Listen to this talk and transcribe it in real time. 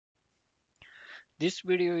This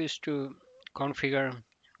video is to configure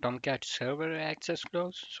Tomcat server access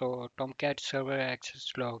logs. So Tomcat server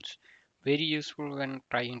access logs very useful when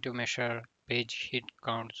trying to measure page hit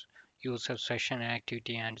counts, user session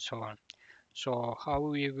activity, and so on. So how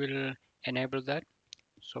we will enable that?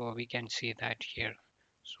 So we can see that here.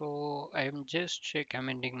 So I'm just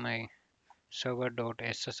commenting my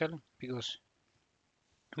server.ssl because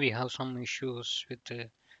we have some issues with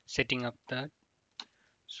setting up that.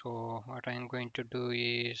 So what I'm going to do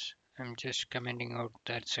is I'm just commenting out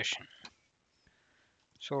that session.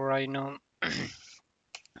 So right now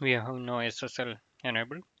we have no SSL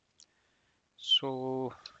enabled.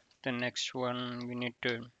 So the next one we need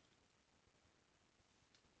to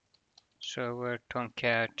server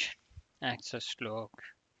tomcat access log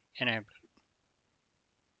enable.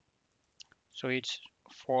 So it's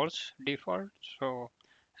false default. So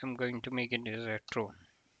I'm going to make it as a true.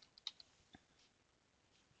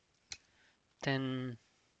 Then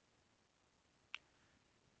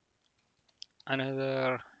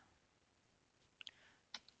another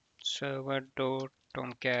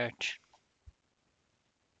server.tomcat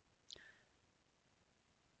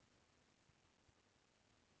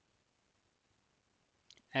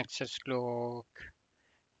access log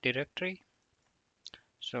directory.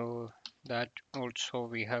 So that also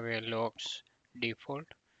we have a logs default.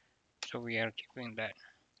 So we are keeping that.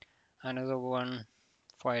 Another one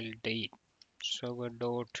file date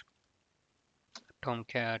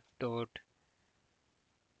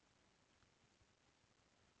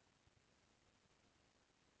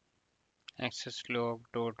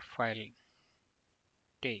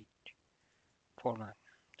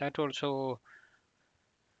That also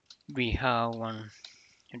we have one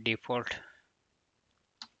default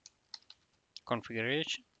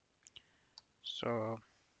configuration. So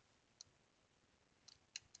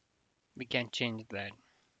we can change that.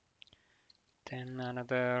 Then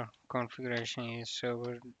another configuration is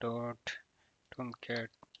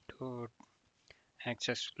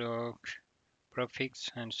server.tomcat.accesslog.prefix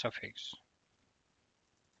and suffix.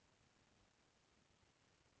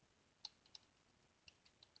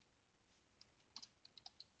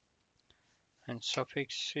 And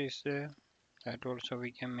suffix is there. That also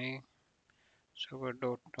we can make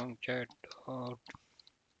server.tomcat.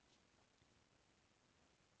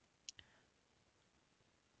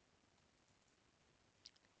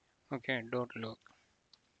 Okay, .log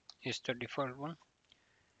is the default one.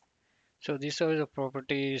 So these are the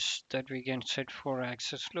properties that we can set for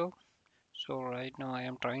access log. So right now I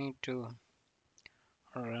am trying to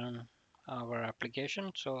run our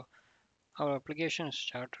application. So our application is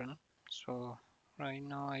start run. So right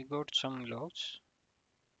now I got some logs.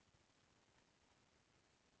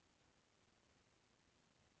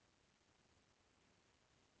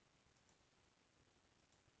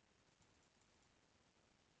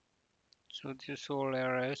 So this all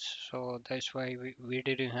errors. So that's why we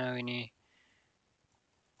didn't have any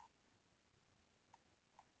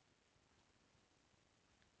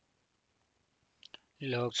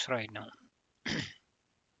logs right now.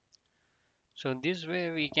 So this way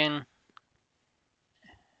we can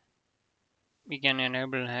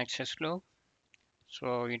enable access log.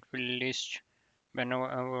 So it will list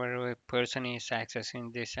whenever a person is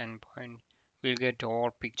accessing this endpoint, we'll get all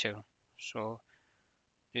picture. So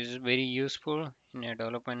this is very useful in a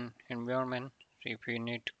development environment. So if you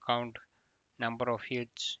need to count number of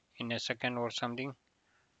hits in a second or something,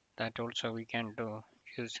 that also we can do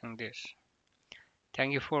using this.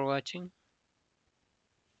 Thank you for watching.